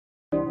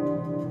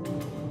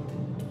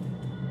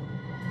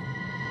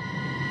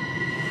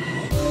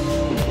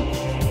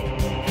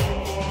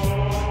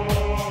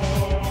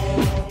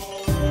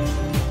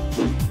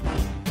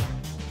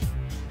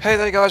Hey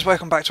there guys,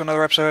 welcome back to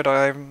another episode.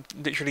 I'm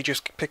literally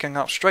just picking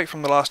up straight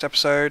from the last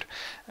episode,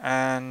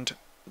 and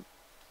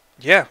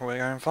yeah, we're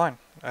going fine.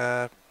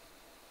 I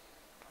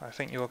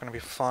think you're going to be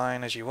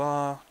fine as you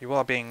are. You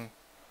are being...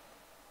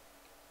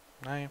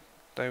 No,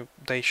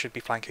 they should be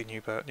flanking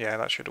you, but yeah,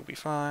 that should all be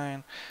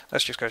fine.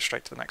 Let's just go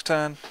straight to the next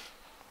turn.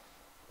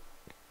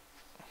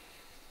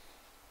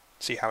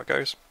 See how it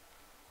goes.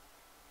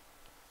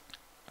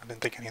 I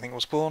didn't think anything will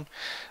spawn,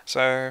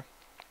 so...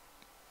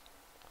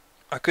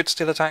 I could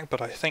still attack,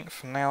 but I think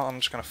for now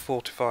I'm just going to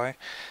fortify,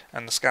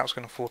 and the scout's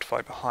going to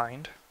fortify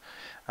behind.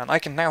 And I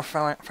can now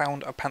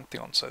found a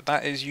Pantheon, so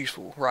that is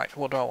useful. Right,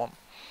 what do I want?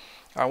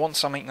 I want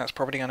something that's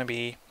probably going to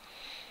be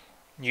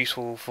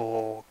useful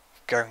for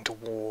going to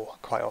war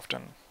quite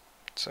often.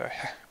 So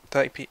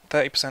 30%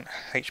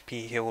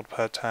 HP healed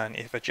per turn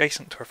if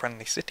adjacent to a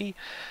friendly city.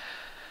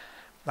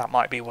 That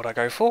might be what I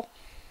go for.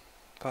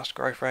 Fast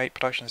growth rate,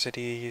 production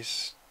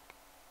cities,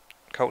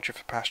 culture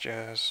for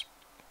pastures,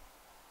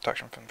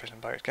 production from fish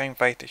and boats. Gain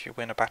faith if you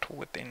win a battle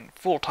within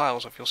 4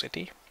 tiles of your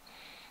city.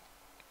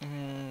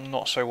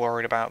 Not so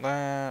worried about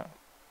that.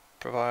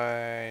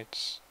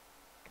 Palace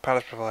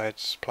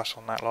provides plus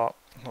on that lot.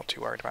 Not too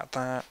worried about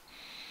that.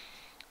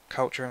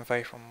 Culture and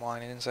faith from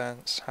wine and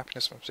incense.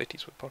 Happiness from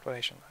cities with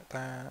population like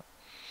that.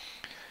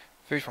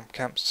 Food from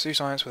camps. Zoo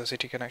science with a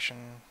city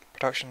connection.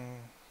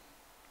 Production.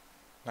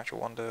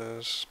 Natural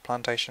wonders.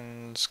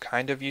 Plantations.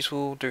 Kind of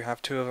useful. Do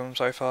have 2 of them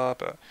so far,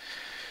 but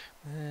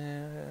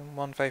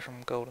 1 faith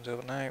from gold and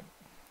silver. No.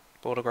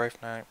 Border growth.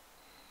 No.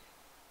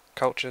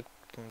 Culture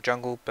from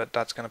jungle, but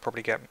that's going to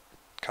probably get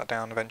cut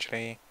down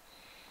eventually.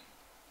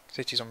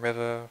 Cities on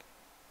river.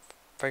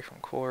 Faith from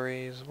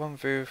quarries. 1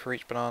 food for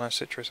each banana,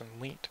 citrus and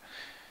wheat.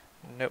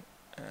 Nope.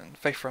 And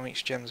faith from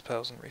each gems,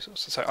 pearls and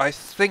resources. So I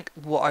think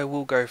what I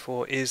will go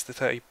for is the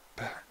 30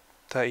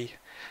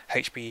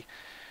 HP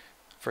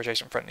for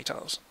adjacent friendly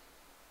tiles.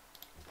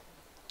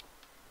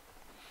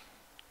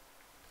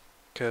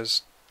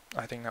 Because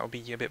I think that will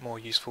be a bit more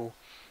useful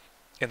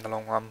in the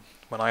long run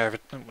when I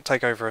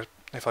take over.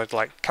 If I'd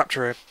like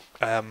capture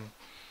a,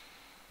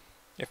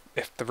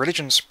 if the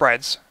religion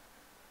spreads,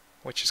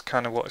 which is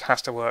kind of what it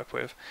has to work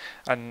with,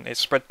 and it's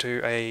spread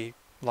to a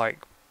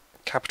like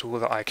capital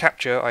that I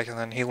capture, I can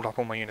then heal up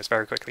all my units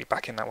very quickly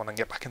back in that one and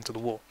get back into the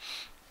war.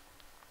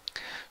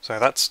 So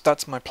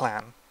that's my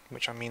plan,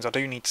 which means I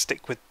do need to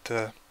stick with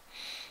the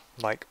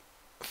like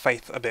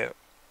faith a bit,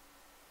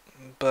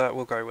 but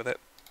we'll go with it.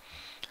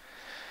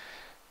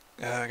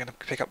 Gonna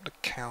pick up the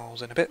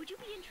cows in a bit. Would you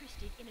be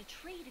interested in a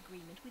trade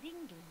agreement with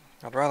England?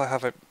 I'd rather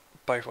have it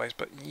both ways,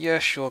 but yeah,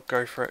 sure,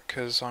 go for it,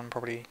 because I'm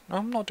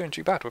not doing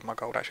too bad with my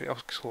gold actually,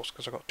 of course,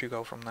 because I got 2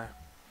 gold from there.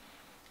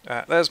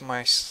 There's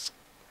my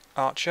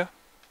archer.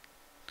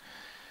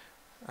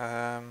 Do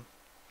I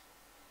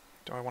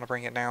want to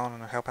bring it down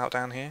and help out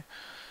down here?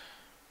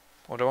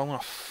 Or do I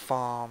want to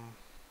farm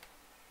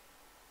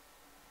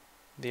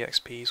the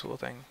XP sort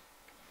of thing?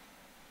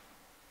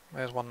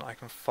 There's one that I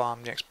can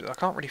farm the XP. I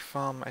can't really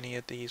farm any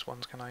of these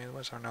ones, can I?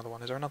 Where's there another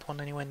one? Is there another one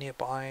anywhere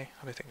nearby?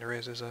 I don't think there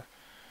is there?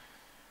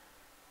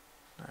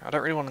 No, I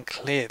don't really want to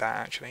clear that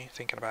actually,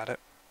 thinking about it.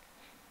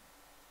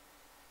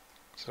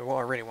 So what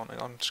I really want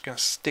is I'm just going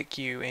to stick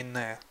you in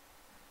there.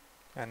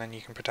 And then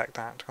you can protect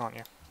that, can't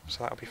you?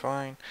 So that'll be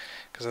fine,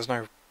 because there's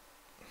no...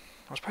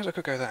 I suppose I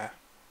could go there,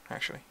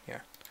 actually,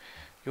 yeah.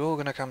 You're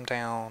going to come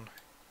down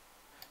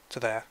to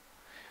there,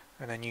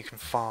 and then you can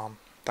farm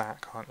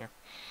that, can't you?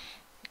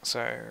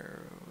 So,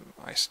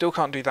 I still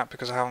can't do that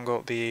because I haven't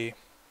got the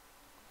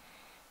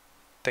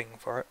thing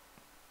for it.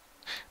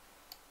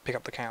 Pick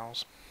up the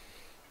cows.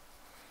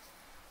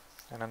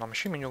 And then I'm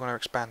assuming you're going to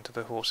expand to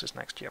the horses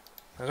next. Yep.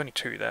 There's only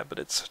 2 there, but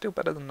it's still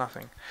better than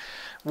nothing.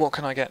 What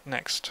can I get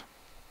next?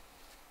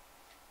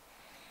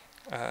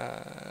 Do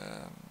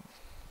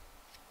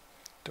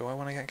I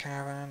want to get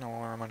caravan,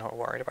 or am I not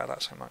worried about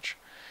that so much?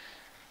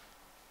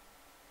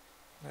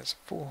 There's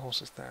 4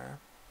 horses there.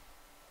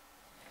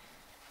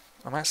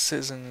 I'm at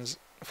citizens,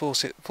 4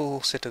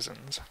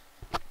 citizens.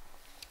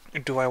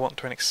 Do I want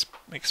to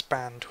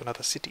expand to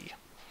another city?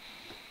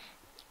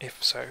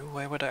 If so,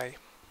 where would I?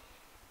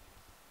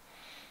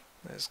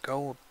 There's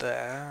gold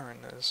there,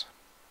 and there's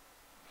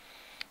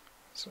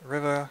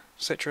river,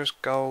 citrus,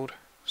 gold,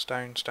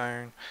 stone,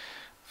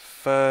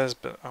 furs,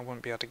 but I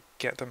won't be able to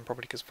get them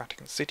probably because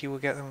Vatican City will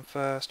get them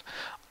first.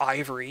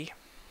 Ivory.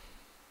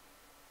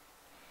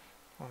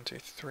 1, 2,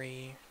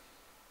 3.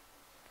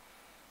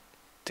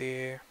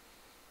 Deer.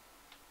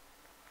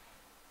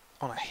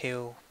 On a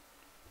hill.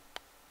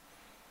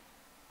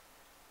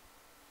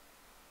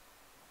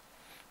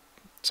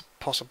 It's a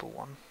possible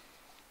one.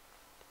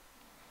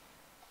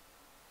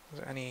 Is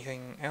there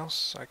anything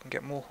else? I can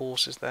get more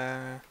horses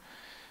there.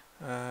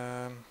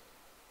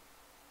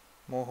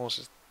 More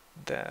horses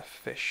there.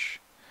 Fish.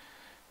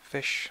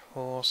 Fish,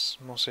 horse,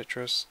 more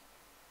citrus.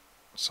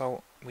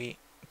 Salt, wheat,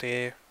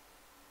 deer.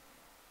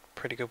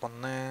 Pretty good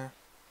one there.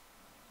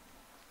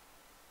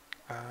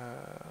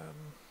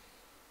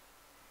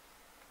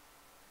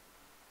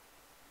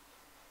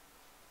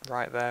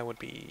 Right there would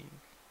be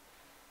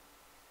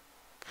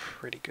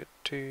pretty good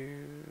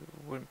too.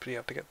 Wouldn't be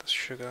able to get the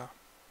sugar.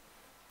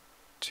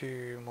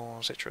 2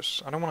 more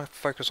citrus. I don't want to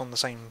focus on the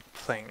same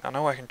thing. I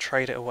know I can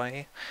trade it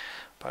away,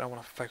 but I don't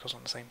want to focus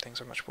on the same thing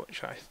so much.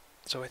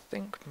 So I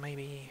think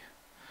maybe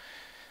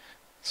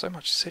so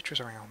much citrus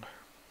around.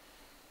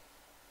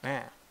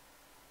 Yeah,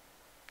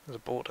 there's a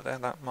border there.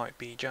 That might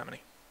be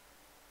Germany.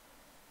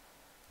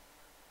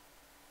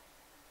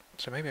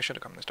 So maybe I should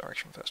have gone this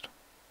direction first.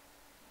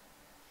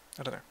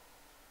 I don't know.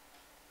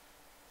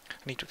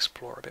 I need to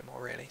explore a bit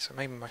more really. So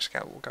maybe my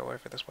scout will go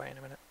over this way in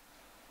a minute.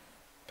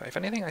 But if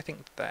anything, I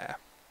think there.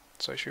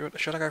 So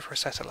should I go for a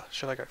settler?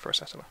 Should I go for a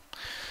settler?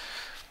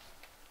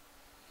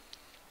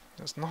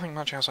 There's nothing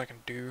much else I can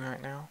do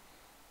right now.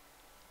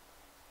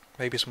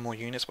 Maybe some more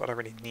units, but I don't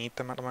really need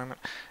them at the moment.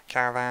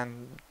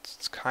 Caravan,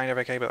 it's kind of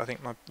okay, but I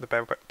think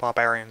the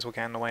barbarians will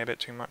get in the way a bit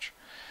too much.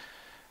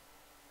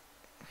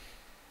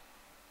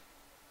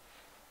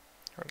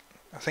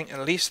 I think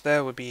at least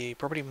there would be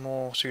probably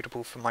more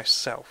suitable for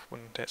myself,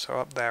 wouldn't it? So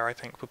up there I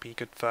think would be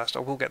good first.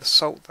 I will get the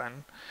salt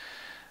then,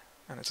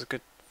 and it's a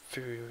good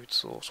food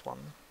source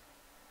one.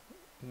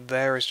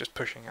 There is just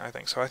pushing it, I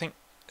think. So I think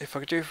if I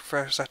could go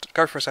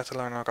for a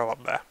settler and I'll go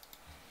up there.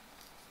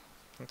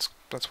 That's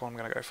what I'm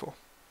going to go for.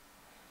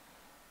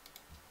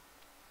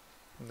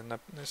 And then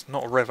it's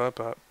not a river,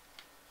 but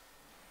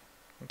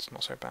it's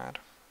not so bad.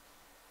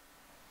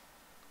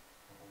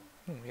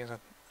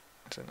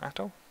 It's an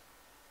atoll?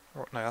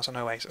 Or, no, that's an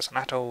oasis. An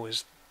atoll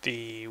is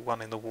the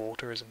one in the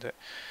water, isn't it?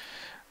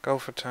 Goal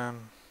for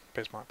turn.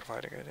 Bismarck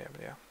provided a good idea,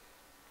 but yeah.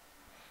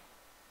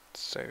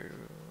 So,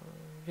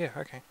 yeah,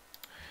 okay.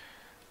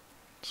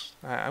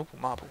 Oh,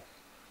 marble.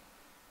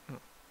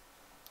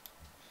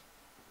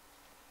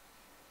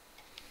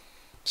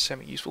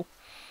 Semi-useful.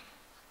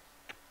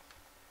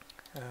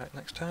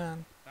 Next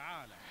turn.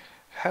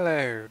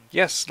 Hello.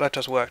 Yes, let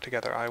us work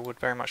together. I would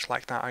very much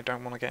like that. I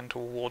don't want to get into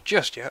a war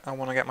just yet. I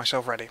want to get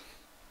myself ready.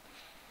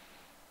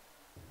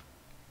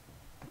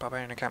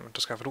 Barbarian encampment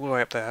discovered all the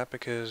way up there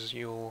because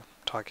you're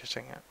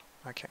targeting it.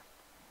 Okay.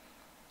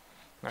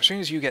 Now, as soon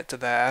as you get to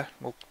there,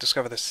 we'll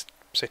discover this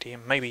city,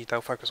 and maybe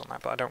they'll focus on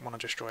that, but I don't want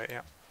to destroy it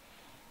yet.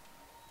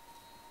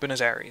 Buenos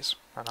Aires.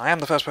 And I am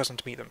the first person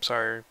to meet them,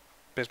 so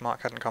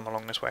Bismarck hadn't come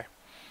along this way.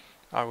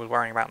 I was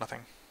worrying about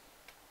nothing.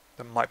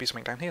 There might be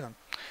something down here then.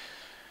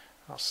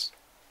 I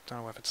don't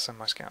know whether to send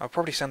my scout. I'll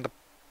probably send the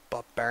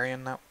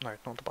barbarian now. No,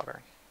 not the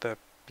barbarian. The,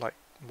 like,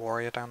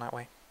 warrior down that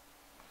way.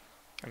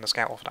 And the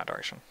scout off that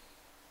direction.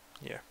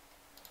 Yeah.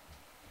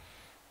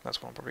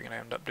 That's what I'm probably going to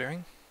end up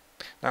doing.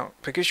 Now,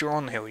 because you're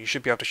on the hill, you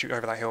should be able to shoot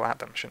over that hill at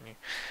them, shouldn't you?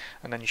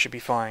 And then you should be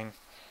fine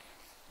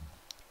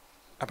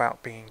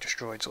about being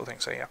destroyed, sort of thing.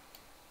 So yeah,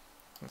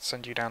 let's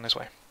send you down this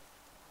way.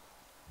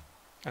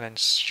 And then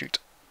shoot.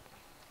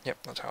 Yep,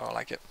 that's how I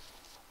like it.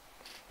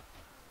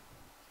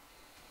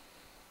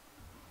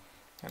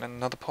 And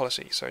another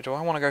policy. So do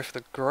I want to go for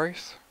the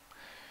growth?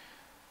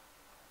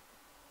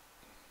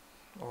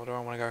 Or do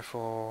I want to go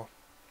for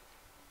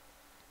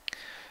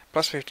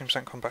plus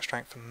 15% combat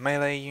strength for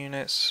melee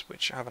units,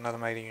 which have another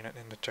melee unit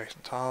in the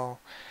adjacent tile.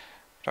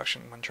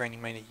 Reduction when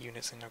training melee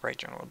units in a Great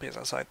General appears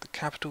outside the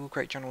capital.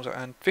 Great Generals are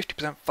earned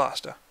 50%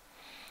 faster.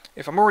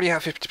 If I'm already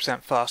at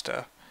 50%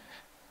 faster,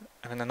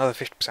 and then another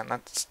 50%,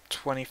 that's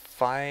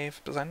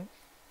 25%?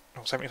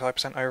 Or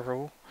 75%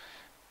 overall.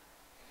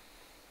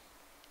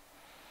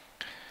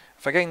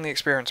 If I gain the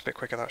experience a bit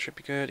quicker, that should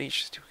be good.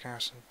 Each city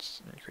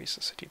garrisons increase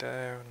the city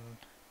there, and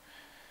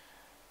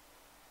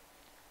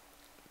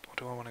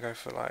do I want to go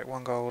for like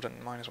 1 gold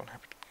and -1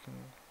 happy?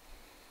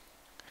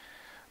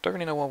 Don't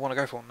really know what I want to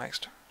go for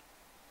next.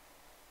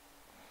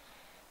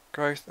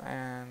 Growth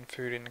and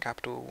food in the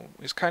capital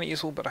is kind of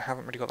useful, but I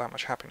haven't really got that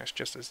much happiness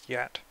just as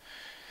yet.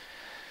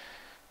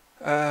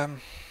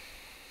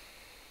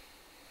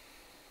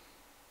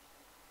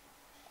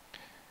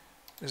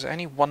 Is there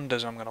any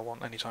wonders I'm going to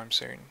want anytime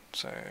soon?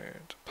 So,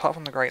 apart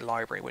from the Great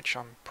Library, which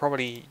I'm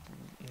probably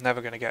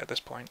never going to get at this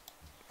point,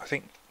 I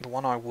think the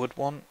one I would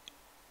want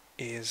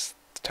is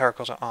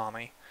Terracotta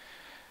Army.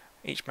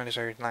 Each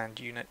military land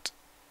unit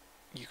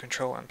you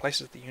control and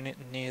places the unit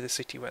near the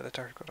city where the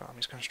Terracotta Army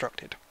is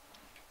constructed.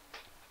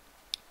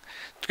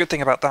 The good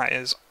thing about that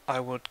is I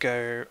would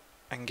go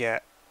and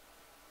get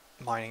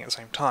mining at the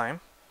same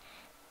time,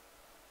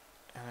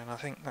 and I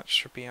think that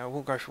should be. I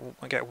will go for.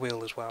 I get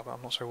wheel as well, but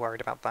I'm not so worried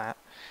about that.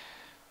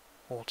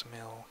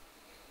 Watermill.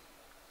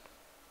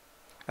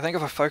 I think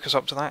if I focus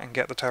up to that and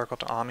get the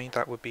Terracotta Army,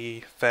 that would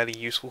be fairly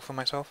useful for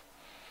myself.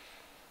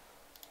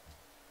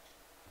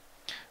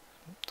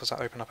 Does that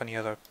open up any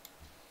other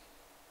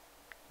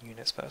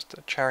units first?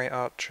 The Chariot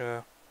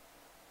Archer,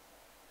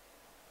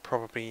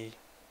 probably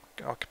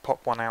I could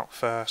pop one out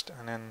first,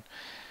 and then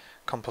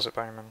Composite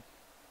Bowman.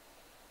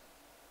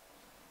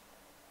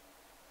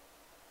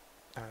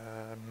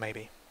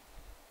 Maybe.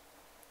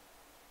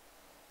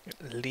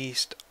 At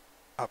least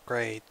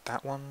upgrade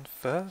that one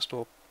first,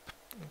 or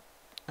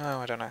oh,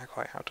 I don't know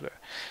quite how to do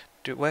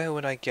it. Where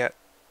would I get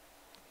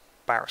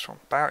barracks from?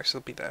 Barracks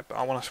will be there, but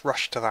I want to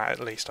rush to that at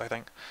least, I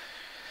think.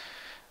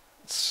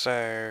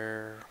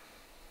 So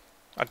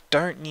I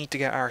don't need to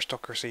get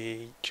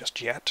aristocracy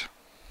just yet.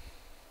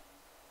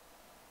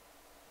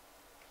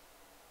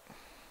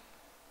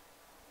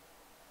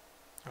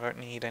 I don't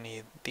need any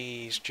of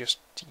these just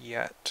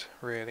yet,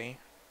 really.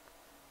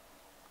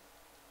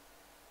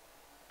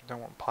 I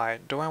don't want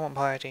piety. Do I want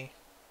piety?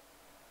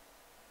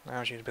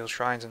 Allows you to build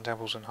shrines and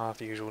temples in half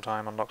the usual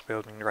time, unlocks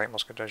building the Great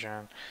Moscow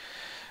Treasure.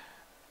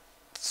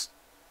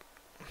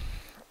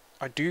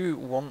 I do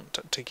want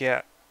to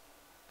get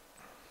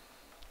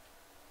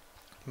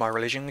my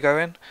religion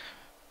going,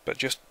 but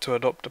just to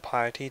adopt a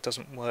piety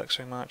doesn't work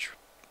so much.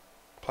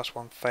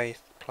 +1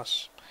 faith,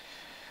 plus...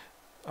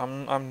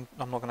 I'm not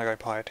going to go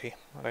piety,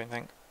 I don't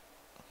think.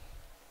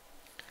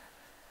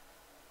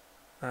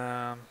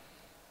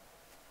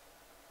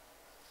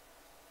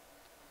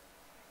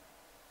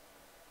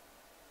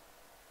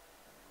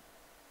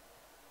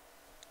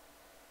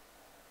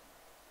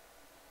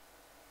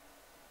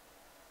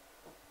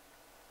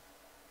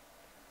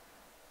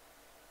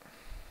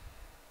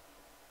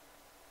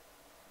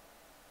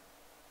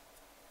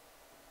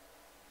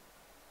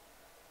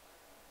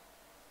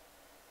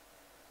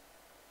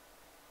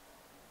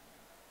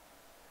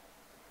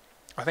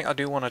 I think I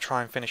do want to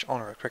try and finish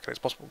honour as quickly as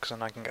possible, because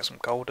then I can get some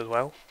gold as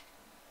well.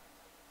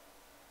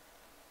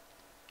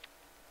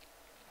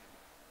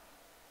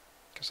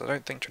 Because I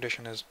don't think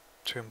tradition is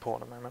too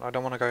important at the moment. I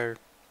don't want to go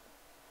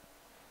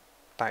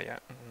that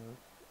yet. I'm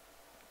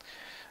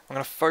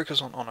going to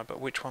focus on honour,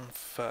 but which one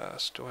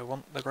first? Do I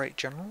want the Great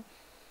General?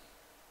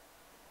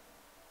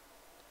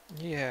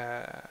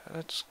 Yeah,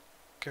 let's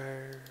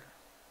go...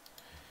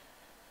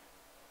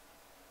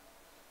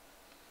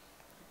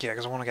 Yeah,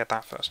 because I want to get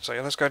that first. So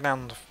yeah, let's go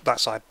down that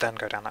side, then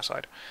go down that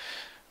side.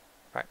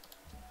 Right.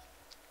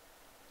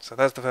 So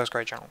there's the first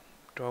Great General.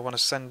 Do I want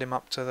to send him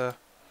up to the...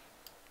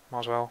 Might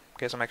as well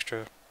get some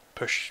extra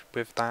push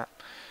with that.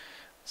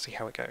 See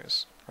how it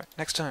goes. Right,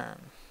 next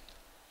turn.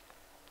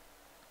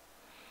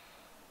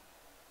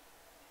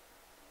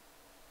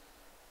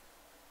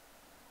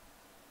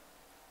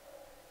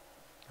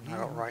 And I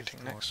got writing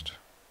next.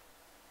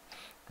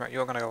 Right,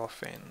 you're going to go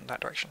off in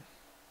that direction.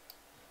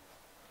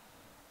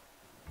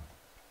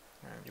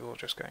 And you're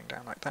just going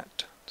down like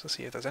that to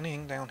see if there's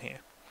anything down here.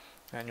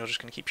 And you're just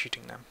going to keep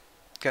shooting them.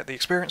 Get the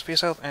experience for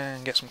yourself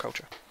and get some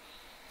culture.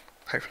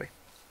 Hopefully.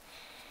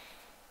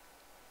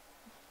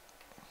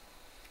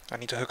 I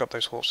need to hook up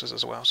those horses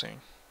as well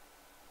soon.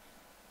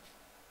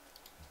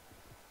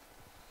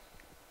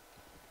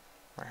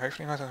 Right,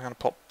 hopefully nothing's going to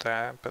pop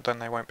there, but then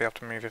they won't be able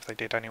to move if they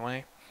did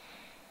anyway.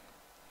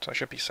 So I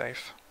should be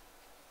safe.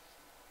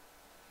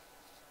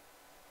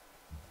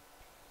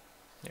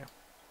 Yeah.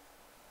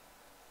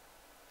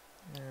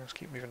 Let's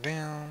keep moving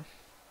down.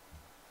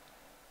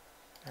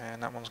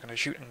 And that one's going to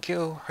shoot and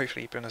kill.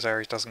 Hopefully Buenos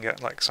Aires doesn't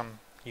get like some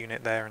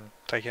unit there and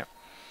take it.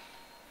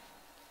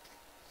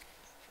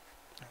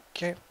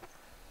 Okay.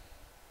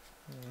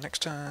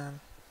 Next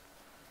turn.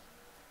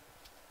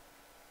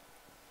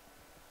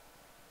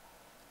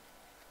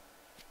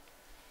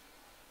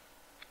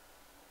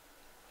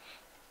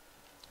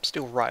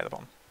 Still right at the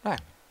bottom. Ah.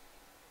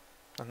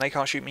 And they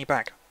can't shoot me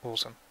back.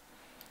 Awesome.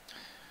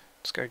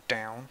 Let's go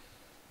down.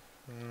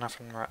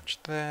 Nothing much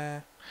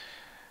there.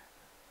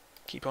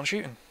 Keep on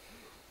shooting.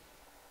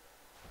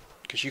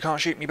 Because you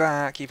can't shoot me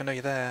back even though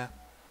you're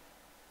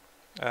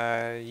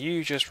there.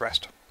 You just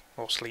rest.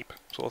 Or sleep,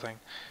 sort of thing.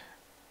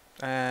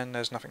 And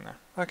there's nothing there.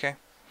 Okay.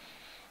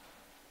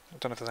 I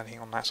don't know if there's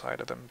anything on that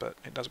side of them, but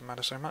it doesn't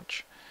matter so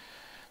much.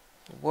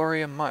 The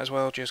warrior might as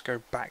well just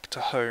go back to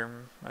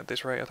home at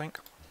this rate, I think.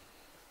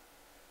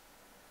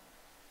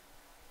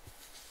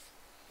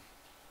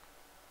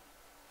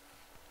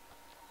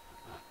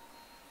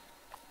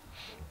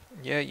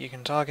 Yeah, you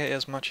can target it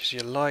as much as you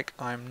like.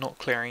 I'm not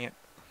clearing it.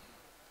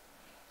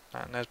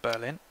 And there's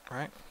Berlin,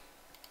 right?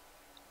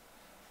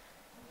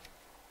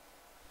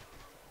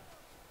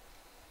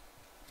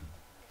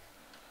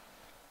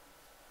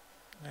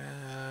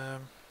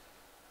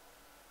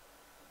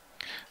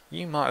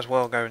 You might as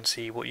well go and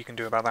see what you can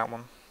do about that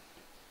one.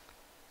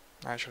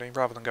 Actually,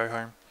 rather than go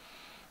home.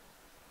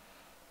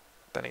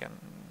 Then again,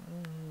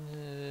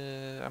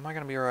 am I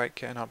going to be alright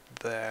getting up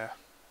there?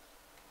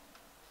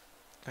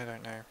 I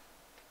don't know.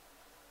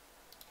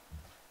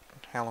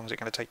 How long is it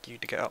going to take you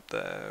to get up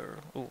there?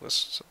 Oh,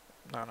 this...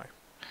 no.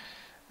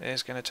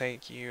 It's going to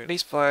take you at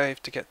least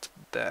 5 to get to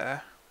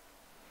there.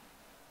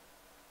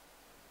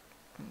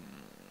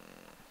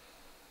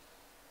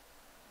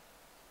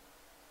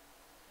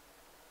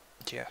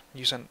 Yeah,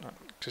 you sent...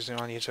 because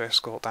I need to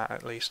escort that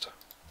at least.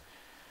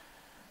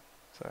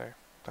 So,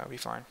 that'll be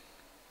fine.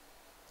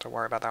 Don't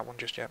worry about that one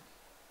just yet.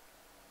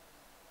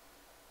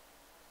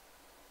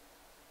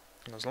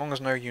 And as long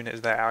as no unit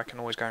is there, I can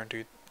always go and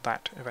do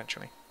that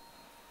eventually.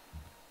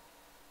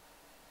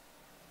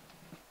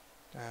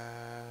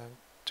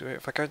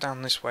 If I go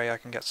down this way, I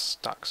can get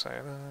stuck, so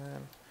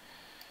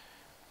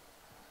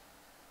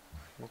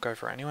we'll go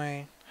for it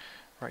anyway.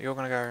 Right, you're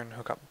going to go and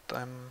hook up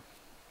them.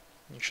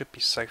 You should be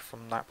safe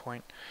from that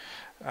point.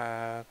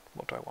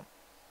 What do I want?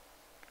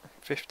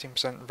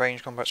 15%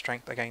 range combat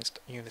strength against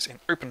units in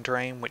open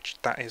terrain, which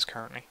that is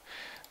currently.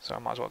 So I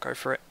might as well go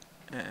for it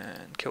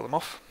and kill them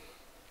off.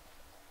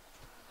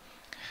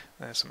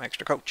 There's some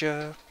extra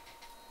culture.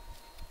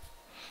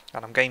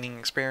 And I'm gaining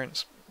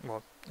experience,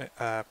 well,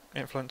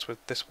 influence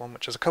with this one,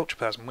 which is a culture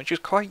person, which is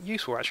quite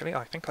useful actually.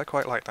 I think I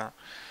quite like that.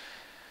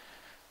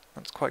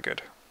 That's quite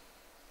good.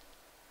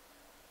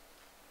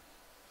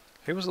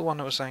 Who was the one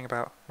that was saying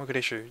about good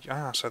issue?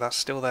 Ah, so that's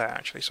still there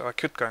actually, so I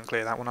could go and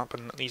clear that one up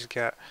and at least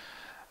get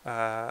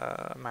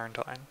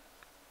Marantine.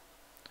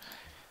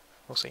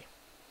 We'll see.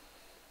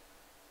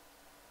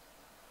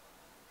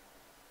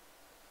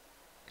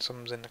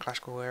 Some's in the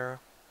classical era.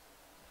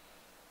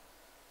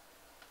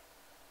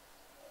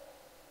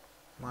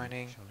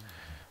 Mining.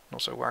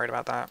 Not so worried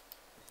about that.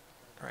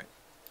 Right.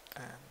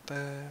 And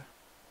there.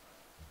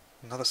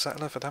 Another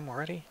settler for them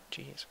already?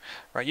 Jeez.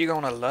 Right, you go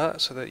on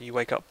alert so that you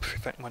wake up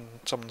when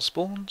someone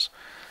spawns.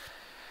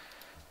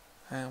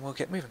 And we'll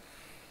get moving.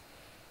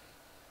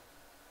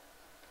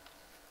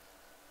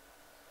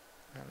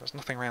 And there's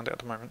nothing around it at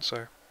the moment,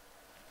 so...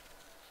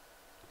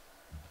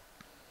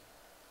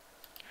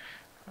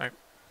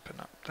 Open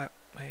up that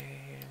way.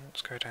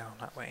 Let's go down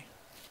that way.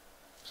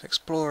 Let's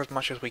explore as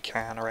much as we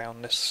can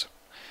around this.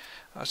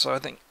 So I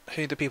think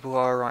who the people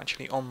are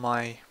actually on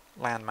my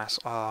landmass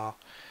are...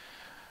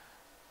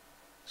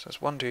 So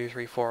it's 1, 2,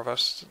 3, 4 of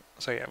us.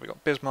 So yeah, we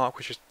got Bismarck,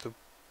 which is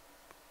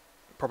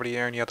probably the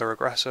only other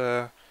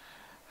aggressor.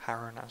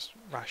 Harren as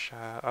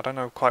Rasha. I don't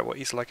know quite what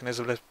he's like, and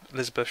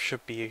Elizabeth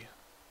should be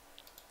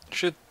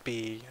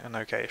an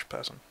okayish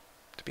person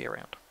to be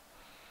around.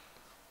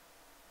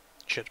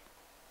 Should.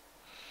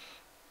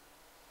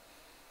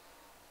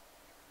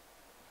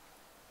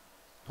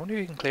 I wonder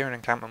if you can clear an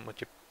encampment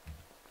with your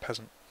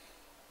peasant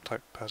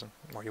type person,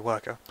 or your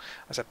worker.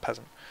 I said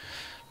peasant.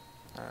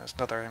 There's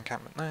another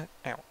encampment there.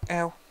 Ow,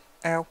 ow,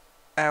 ow,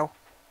 ow.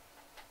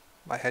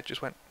 My head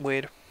just went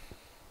weird.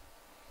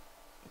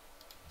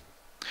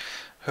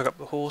 Hook up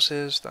the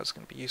horses, that's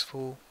going to be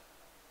useful.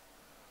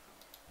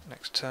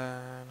 Next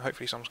turn,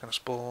 hopefully someone's going to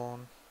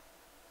spawn.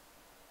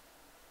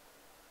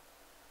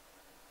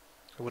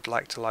 I would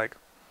like to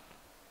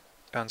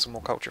earn some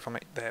more culture from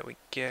it. There we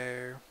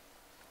go.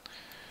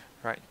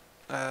 Right,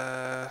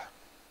 might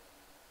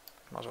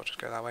as well just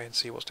go that way and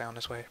see what's down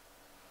this way.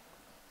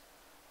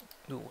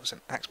 Ooh, it's an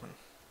axeman.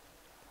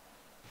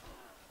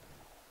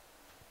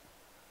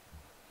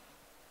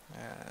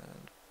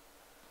 And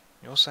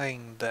you're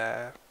saying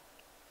there,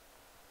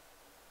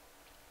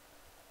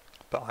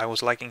 but I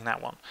was liking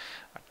that one.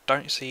 I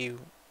don't see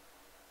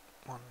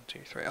 1, 2,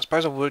 3. I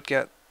suppose I would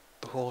get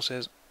the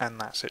horses and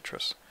that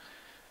citrus,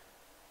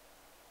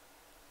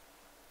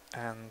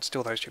 and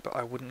still those two, but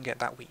I wouldn't get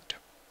that wheat,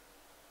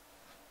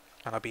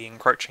 and I'd be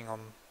encroaching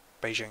on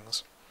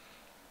Beijing's.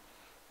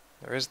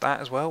 There is that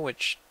as well,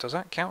 which, does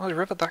that count as a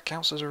river? That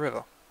counts as a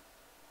river.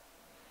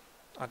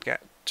 I'd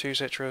get 2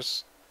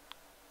 citrus,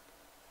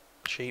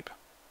 sheep,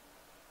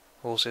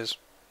 horses,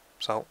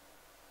 salt,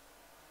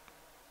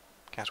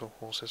 cattle,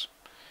 horses.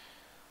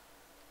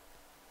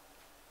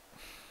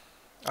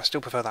 I still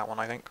prefer that one,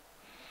 I think.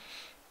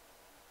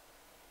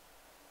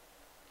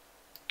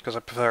 Because I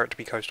prefer it to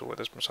be coastal at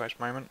this precise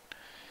moment.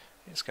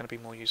 It's going to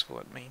be more useful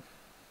at me.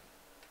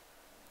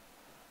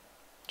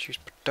 Choose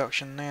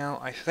production now.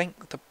 I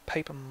think the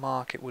paper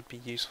market would be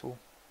useful.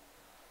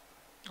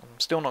 I'm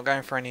still not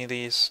going for any of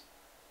these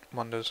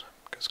wonders,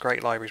 because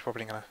Great Library is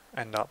probably going to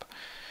end up.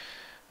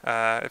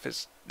 If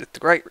the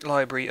Great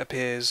Library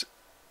appears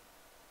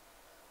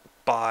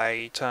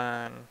by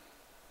turn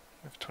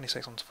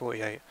 26 on to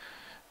 48,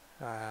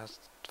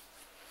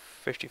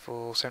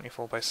 54,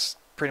 74 by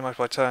pretty much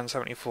by turn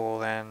 74,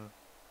 then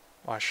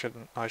I should.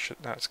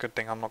 That's a good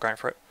thing. I'm not going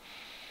for it.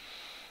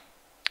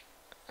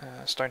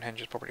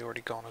 Stonehenge is probably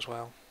already gone as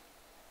well.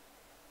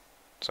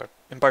 So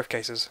in both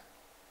cases,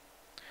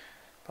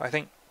 but I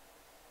think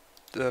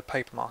the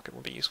paper market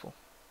will be useful.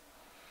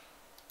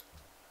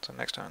 So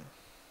next turn.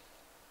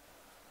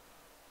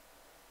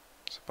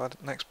 So by the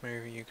next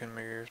move, you can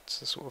move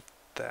to sort of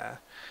there,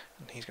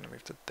 and he's going to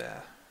move to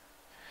there.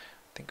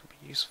 I think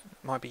it'll be useful.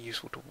 Might be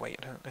useful to wait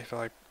if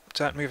I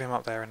move him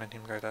up there and then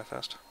him go there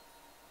first.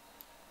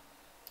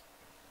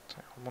 So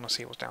I want to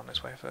see what's down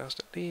this way first,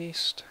 at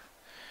least.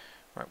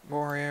 Right,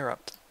 warrior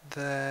up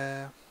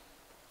there.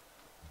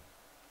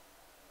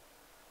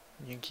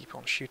 You can keep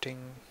on shooting.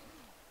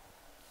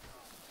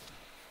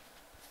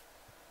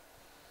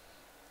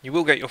 You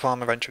will get your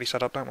farm eventually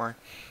set up, don't worry.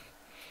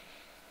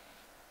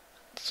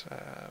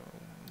 So,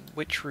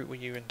 which route were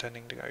you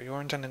intending to go? You're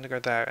intending to go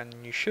there,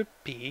 and you should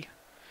be.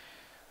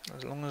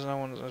 As long as no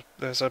one's...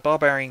 There's a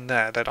barbarian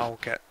there, then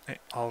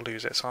I'll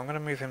lose it. So I'm going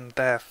to move him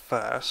there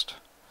first.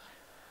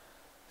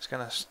 It's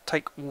going to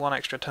take 1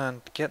 extra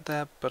turn to get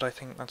there, but I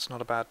think that's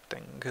not a bad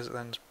thing, because it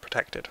then's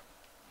protected.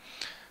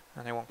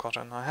 And they want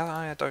cotton.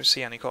 I don't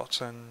see any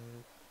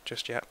cotton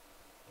just yet,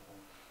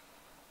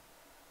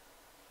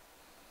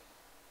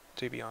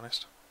 to be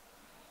honest.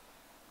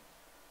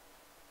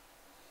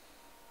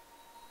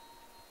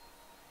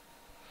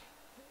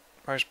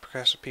 Most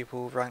progressive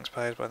people ranks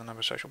players by the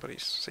number of social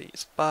bodies. See,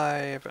 it's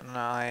 5, and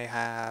I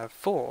have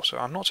 4, so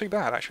I'm not too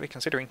bad actually,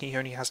 considering he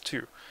only has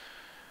 2.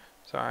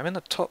 So I'm in the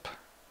top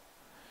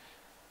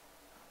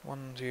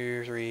 1,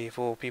 2, 3,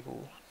 4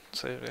 people.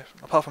 So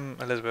apart from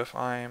Elizabeth,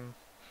 I'm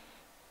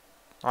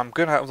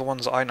good out of the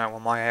ones that I know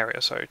on my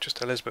area, so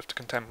just Elizabeth to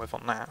contend with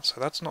on that.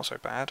 So that's not so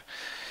bad.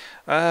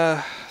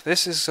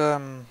 This is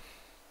going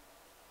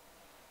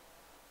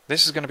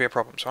to be a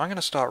problem. So I'm going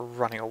to start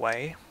running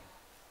away.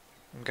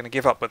 I'm going to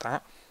give up with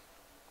that.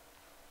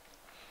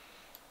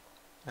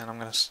 And I'm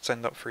going to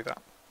send up through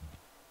that.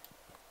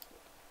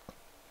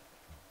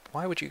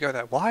 Why would you go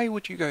there? Why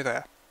would you go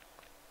there?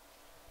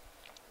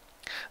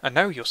 I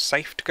know you're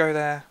safe to go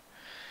there,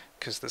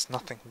 because there's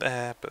nothing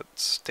there, but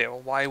still,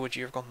 why would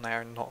you have gone there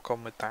and not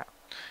gone with that?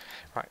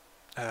 Right,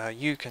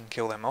 you can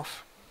kill them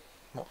off.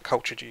 What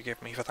culture do you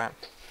give me for that?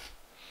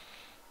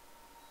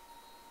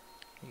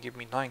 You give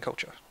me 9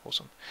 culture.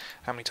 Awesome.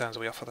 How many turns are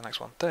we off for the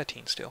next one?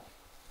 13 still.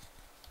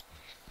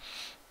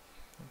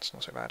 That's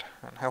not so bad.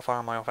 And how far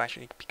am I off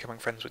actually becoming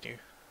friends with you?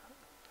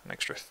 An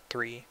extra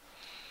 3.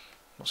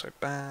 Not so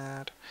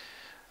bad.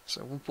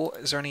 So what,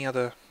 is there any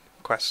other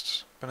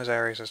quests? Buenos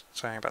Aires is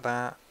saying about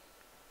that.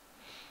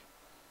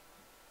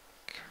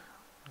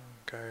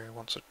 Go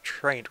wants a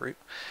trade route.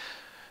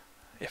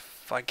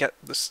 If I get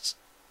this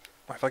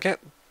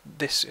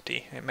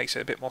city, it makes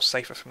it a bit more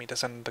safer for me to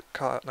send the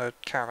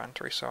caravan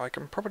through, so I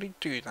can probably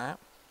do that.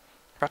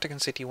 Vatican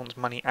City wants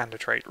money and a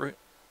trade route.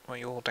 Well,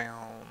 you're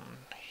down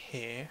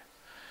here,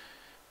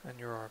 and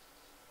you're a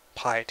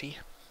piety.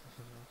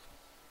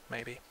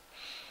 Maybe.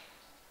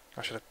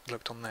 I should have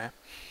looked on there.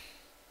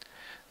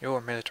 You're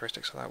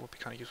militaristic, so that would be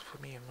kind of useful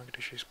for me. And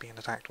Mogadishu's being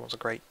attacked was a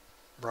great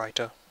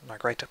writer, no,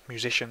 great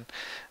musician,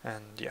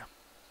 and yeah.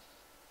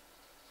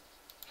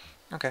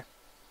 Okay.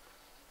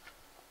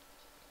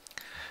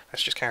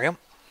 Let's just carry on.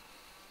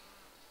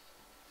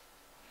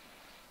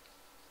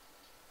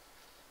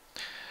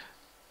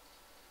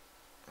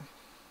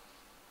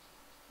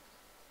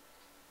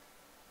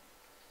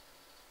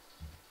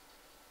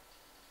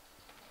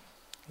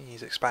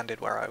 He's expanded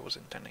where I was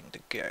intending to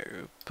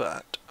go,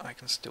 but I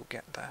can still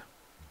get there.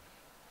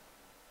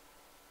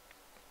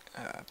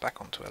 Back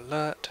onto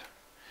alert.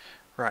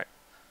 Right.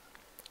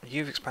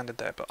 You've expanded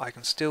there, but I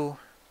can still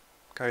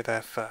go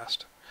there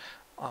first.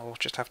 I will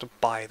just have to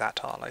buy that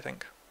tile, I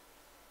think.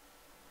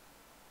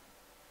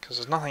 Because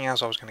there's nothing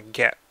else I was going to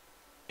get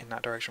in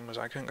that direction. Was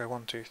I couldn't go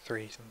 1, 2,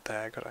 3 and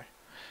there, could I?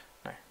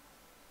 No.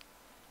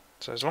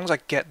 So as long as I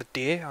get the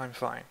deer, I'm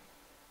fine.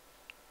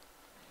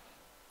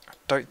 I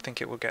don't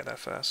think it will get there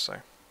first,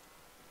 so...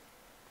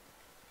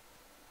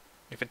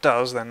 If it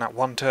does, then that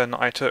one turn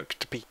that I took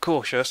to be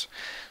cautious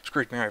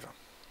screwed me over.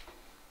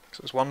 So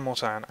there's one more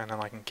turn, and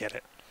then I can get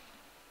it.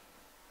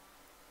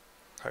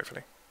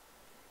 Hopefully.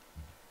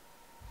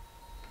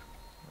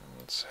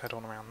 Let's head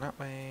on around that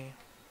way.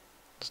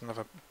 There's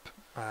another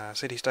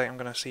city-state I'm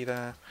going to see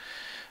there.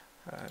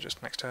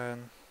 Just next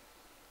turn.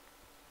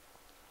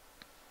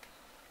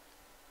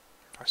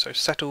 Right, so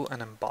settle and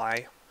then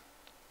buy.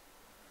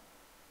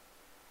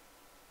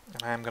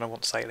 And I am going to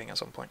want sailing at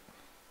some point.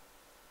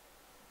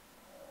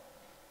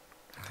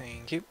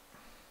 Thank you.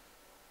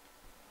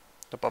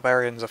 The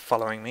barbarians are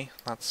following me.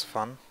 That's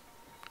fun.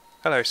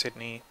 Hello,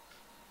 Sydney.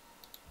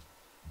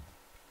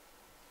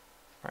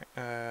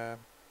 Right,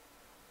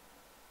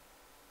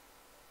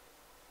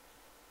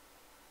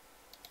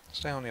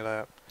 stay on the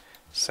alert.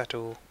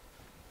 Settle.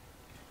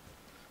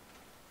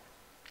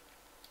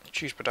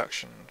 Choose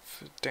production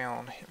for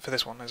down for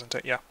this one, isn't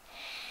it? Yeah.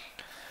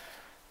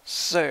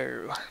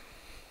 So,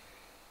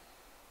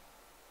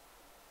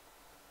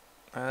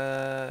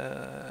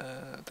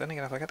 then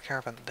again, if I get the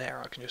caravan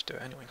there, I can just do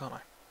it anyway, can't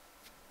I?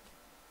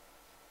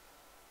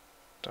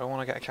 Do I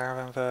want to get a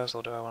caravan first,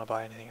 or do I want to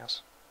buy anything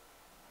else?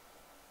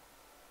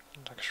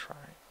 Like a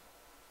shrine.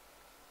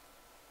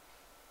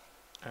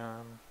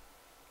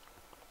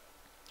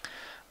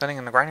 Then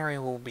again, the granary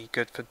will be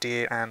good for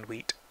deer and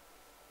wheat.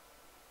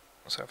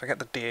 So if I get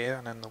the deer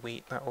and then the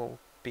wheat, that will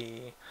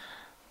be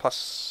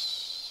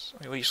plus...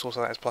 each source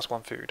of that is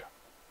 +1 food.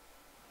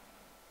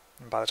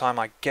 And by the time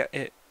I get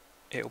it,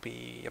 it'll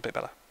be a bit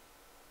better.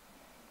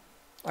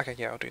 Okay,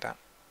 yeah, I'll do that.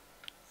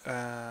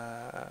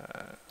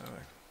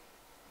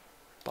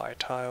 Buy a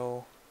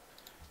tile.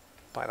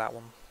 Buy that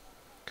one,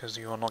 because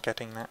you're not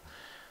getting that.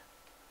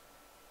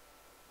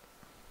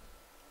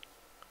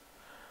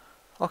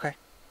 Okay.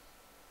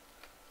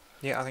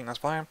 Yeah, I think that's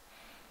fine.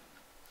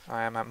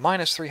 I am at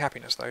 -3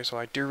 happiness though, so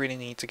I do really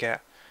need to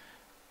get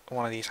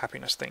one of these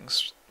happiness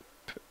things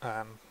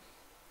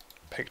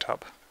picked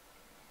up.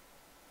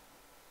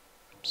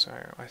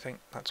 So I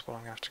think that's what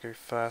I'm going to have to go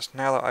first.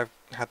 Now that I've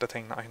had the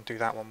thing that I can do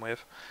that one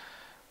with,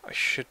 I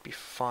should be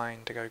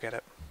fine to go get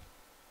it.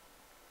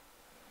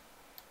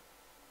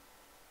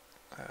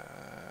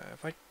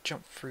 If I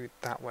jump through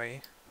that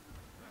way,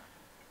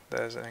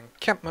 there's an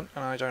encampment,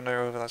 and I don't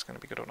know whether that's going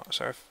to be good or not.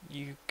 So if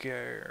you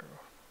go...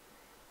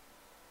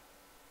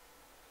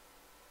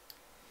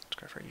 let's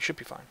go for it. You should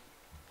be fine.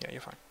 Yeah,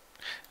 you're fine.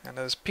 And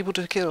there's people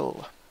to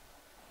kill.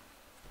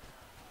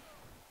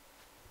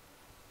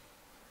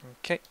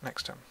 Okay,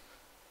 next turn.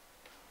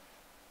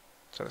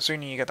 So the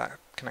sooner you get that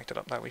connected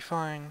up, that'll be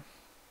fine.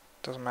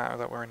 Doesn't matter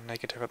that we're in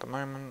negative at the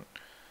moment.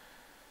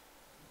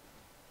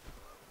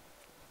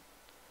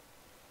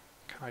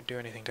 Can I do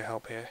anything to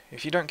help here?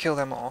 If you don't kill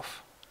them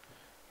off,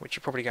 which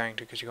you're probably going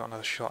to because you got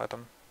another shot at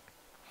them.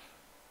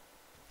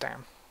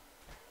 Damn.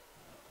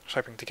 I was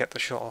hoping to get the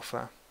shot off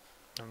there.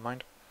 Never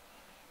mind.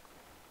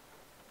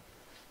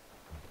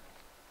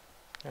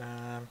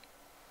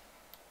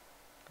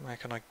 Where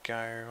can I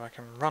go? I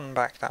can run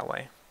back that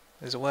way.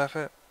 Is it worth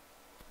it?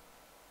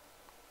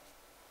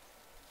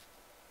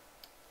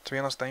 To be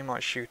honest, they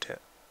might shoot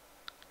it.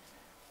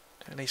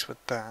 At least with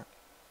that.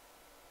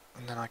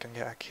 And then I can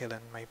get a kill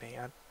in, maybe.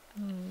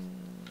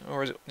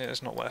 Or is it?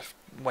 It's not worth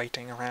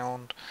waiting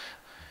around.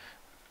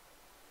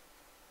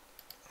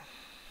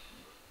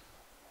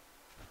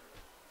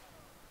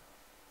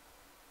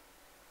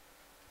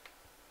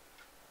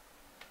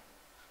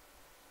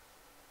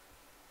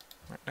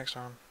 Right, next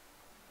time.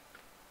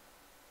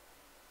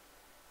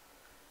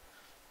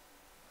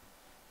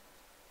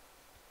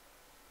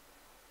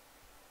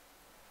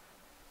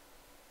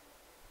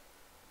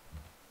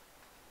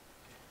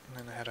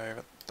 And then head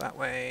over that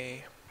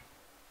way.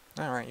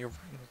 Alright, you're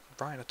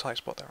right in a tight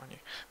spot there, aren't you?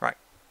 Right,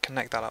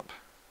 connect that up.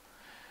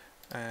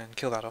 And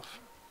kill that off.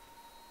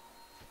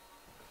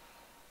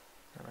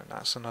 And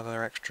that's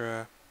another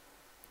extra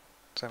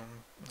 7.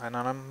 And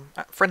I'm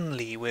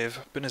friendly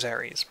with Buenos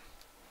Aires.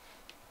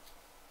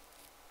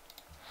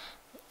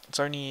 It's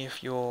only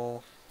if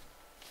you're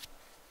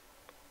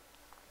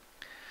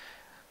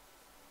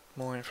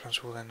more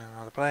influential than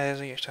other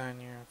players each turn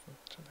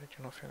they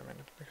do not feel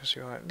limited. Because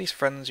you are at least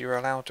friends, you are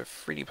allowed to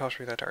freely pass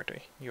through their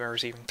territory. You are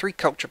receiving 3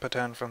 culture per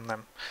turn from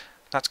them.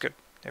 That's good.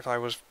 If I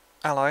was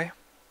ally,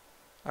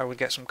 I would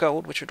get some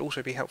gold, which would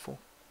also be helpful.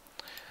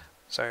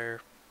 So,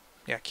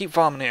 yeah, keep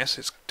farming this.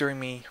 It's doing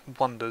me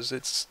wonders.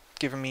 It's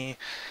giving me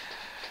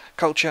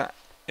culture.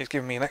 It's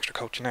giving me an extra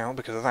culture now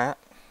because of that,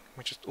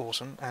 which is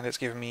awesome. And it's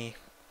giving me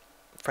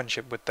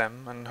friendship with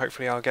them, and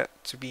hopefully I'll get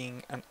to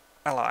being an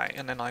ally,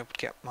 and then I would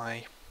get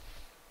my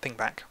thing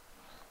back.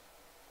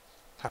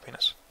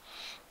 Happiness.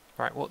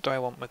 Right, what do I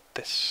want with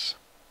this?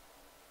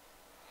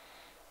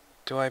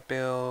 Do I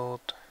build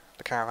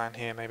the caravan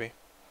here, maybe?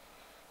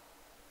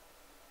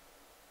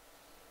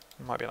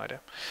 Might be an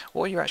idea.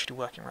 What are you actually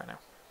working right now?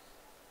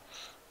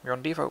 You're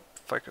on default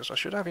focus. I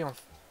should have you on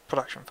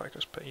production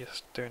focus, but you're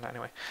just doing that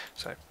anyway.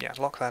 So, yeah,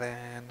 lock that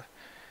in.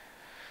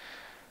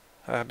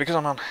 Because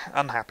I'm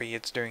unhappy,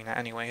 it's doing that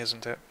anyway,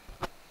 isn't it?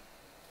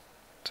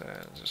 So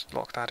just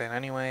lock that in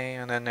anyway,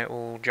 and then it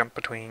will jump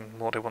between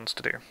what it wants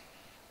to do.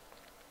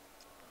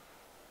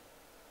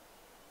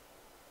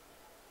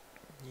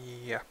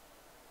 Yeah.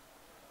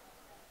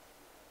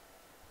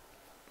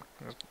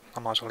 I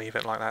might as well leave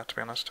it like that, to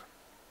be honest.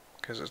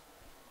 Because it's...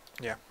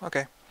 yeah,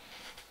 okay.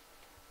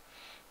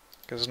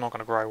 Because it's not going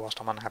to grow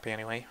whilst I'm unhappy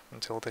anyway,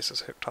 until this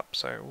is hooked up,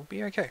 so we'll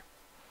be okay.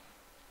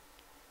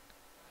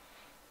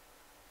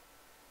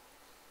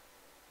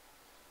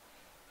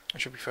 I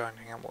should be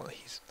finding out what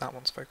that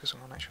one's focusing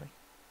on, actually.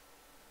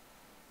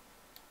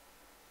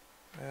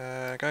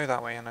 Go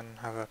that way and then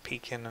have a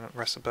peek in and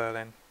rest of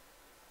Berlin.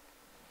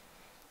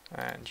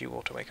 And you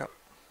ought to wake up.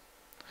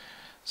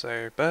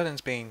 So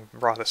Berlin's being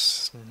rather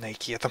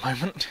snaky at the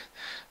moment.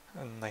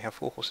 And they have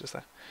 4 horses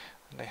there.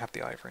 And they have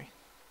the ivory.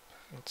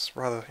 It's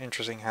rather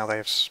interesting how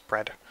they've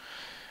spread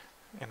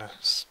in a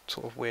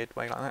sort of weird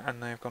way like that.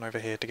 And they've gone over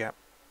here to get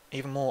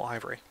even more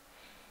ivory.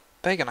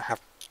 They're going to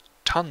have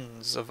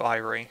tons of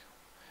ivory.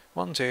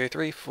 1, 2,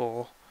 3,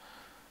 4,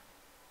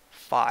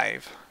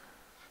 5.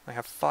 They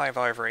have 5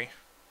 ivory,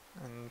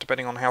 and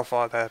depending on how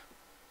far their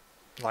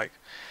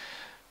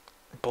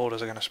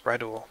borders are going to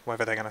spread, or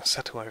whether they're going to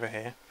settle over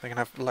here, they're going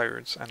to have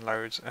loads and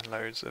loads and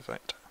loads of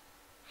it.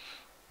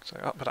 So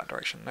up that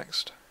direction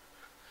next.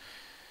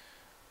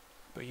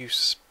 But you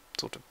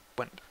sort of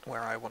went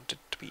where I wanted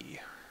to be.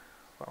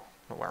 Well,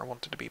 not where I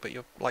wanted to be, but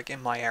you're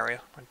in my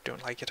area. I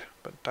don't like it,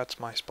 but that's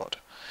my spot.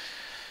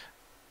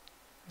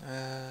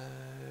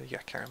 Yeah,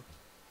 carry on.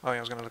 Oh yeah,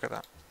 I was going to look at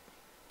that.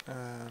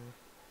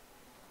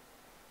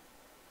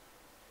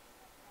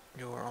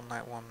 You're on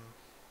that one.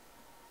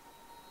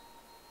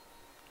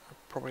 I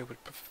probably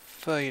would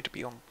prefer you to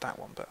be on that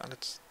one, but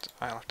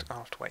I'll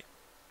have to wait.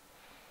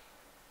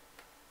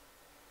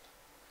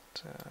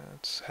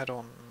 Let's head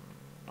on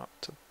up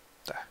to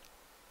there.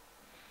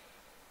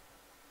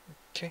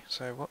 Okay,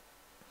 so what?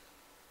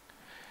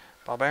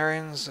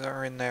 Barbarians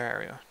are in their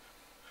area.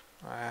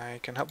 I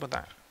can help with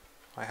that.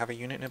 I have a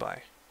unit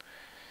nearby.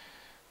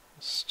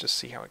 Let's just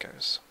see how it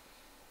goes.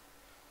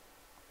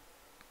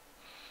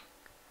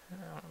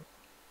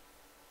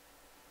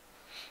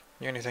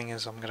 The only thing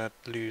is I'm going to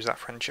lose that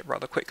friendship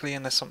rather quickly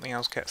unless something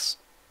else gets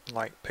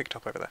picked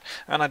up over there.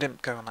 And I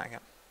didn't go on that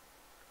again.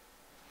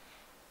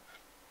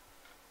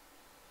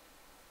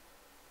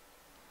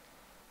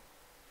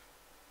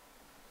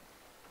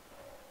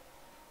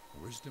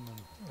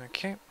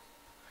 Okay.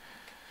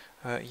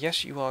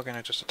 Yes, you are going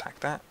to just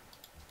attack that.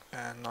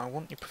 And I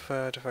want you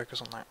to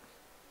focus on that.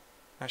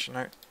 Actually,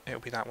 no, it'll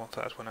be that one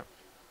first, won't it?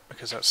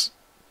 Because that's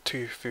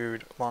 2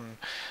 food, 1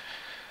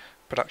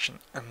 production,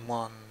 and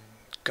 1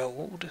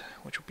 gold,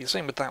 which will be the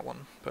same with that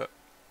one, but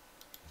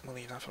we'll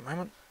leave that for a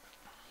moment.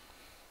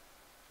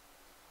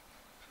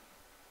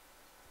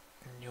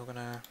 And you're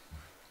gonna...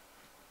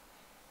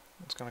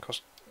 It's gonna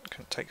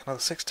take another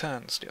 6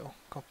 turns still.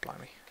 God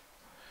blimey.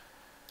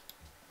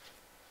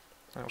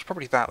 And it was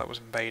probably that was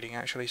invading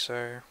actually,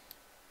 so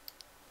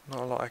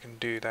not a lot I can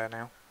do there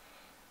now.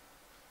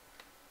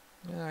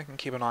 Yeah, I can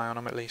keep an eye on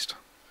them at least.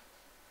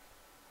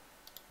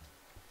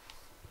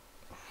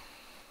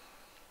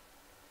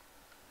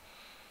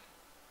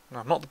 No,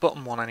 I'm not the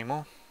bottom one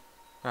anymore.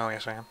 Oh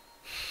yes I am.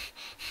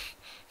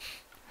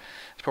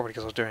 It's probably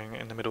because I was doing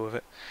it in the middle of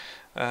it.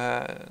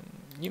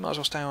 You might as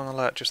well stay on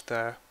alert just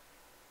there.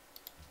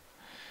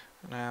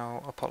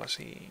 Now, a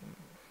policy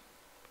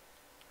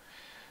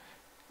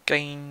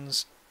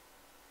gains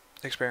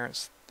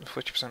experience,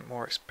 50%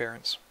 more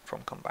experience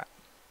from combat.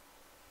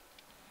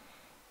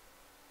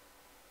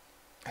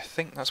 I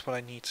think that's what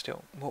I need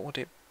still. What would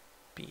it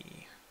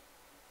be?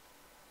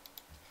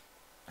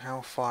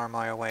 How far am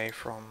I away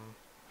from...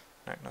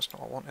 No, that's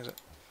not what I want, is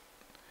it?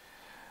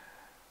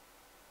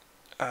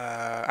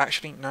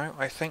 Actually, no,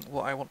 I think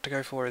what I want to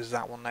go for is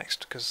that one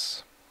next,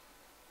 because...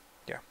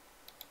 yeah.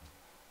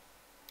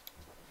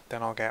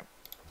 Then I'll get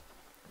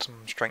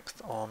some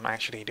strength on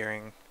actually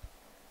doing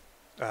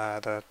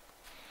the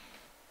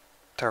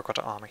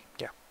terracotta army.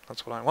 Yeah,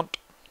 that's what I want.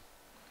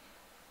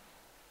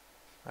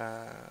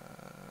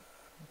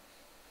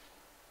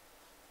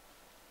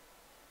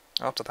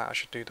 After that I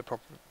should do the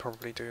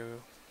probably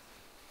do...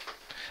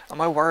 Am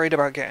I worried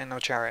about getting a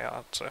chariot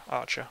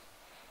archer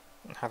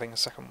and having a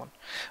second one?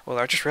 Well,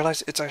 I just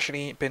realised it's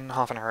actually been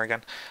half an hour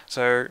again.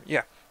 So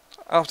yeah,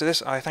 after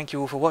this I thank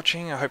you all for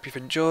watching. I hope you've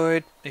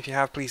enjoyed. If you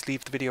have, please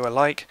leave the video a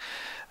like.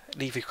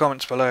 Leave your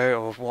comments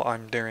below of what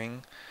I'm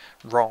doing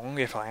wrong,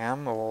 if I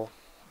am, or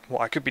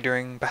what I could be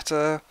doing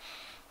better.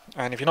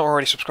 And if you're not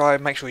already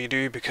subscribed, make sure you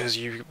do, because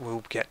you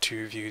will get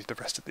to view the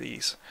rest of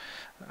these.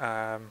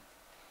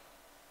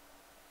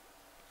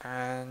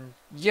 And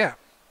yeah,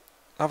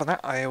 other than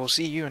that, I will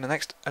see you in the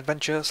next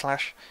adventure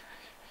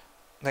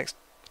 / next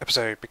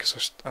episode,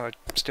 because I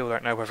still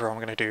don't know whether I'm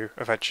going to do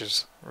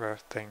adventures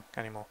thing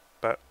anymore.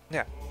 But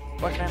yeah,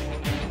 bye for now.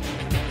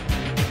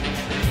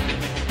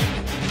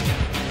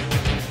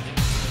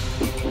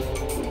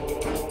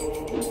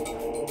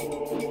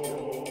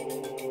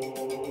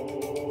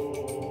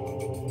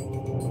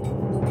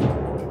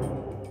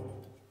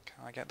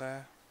 Get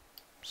there,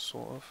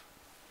 sort of.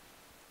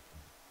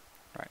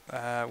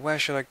 Right, where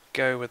should I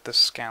go with the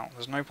scout?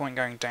 There's no point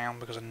going down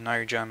because I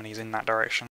know Germany's in that direction.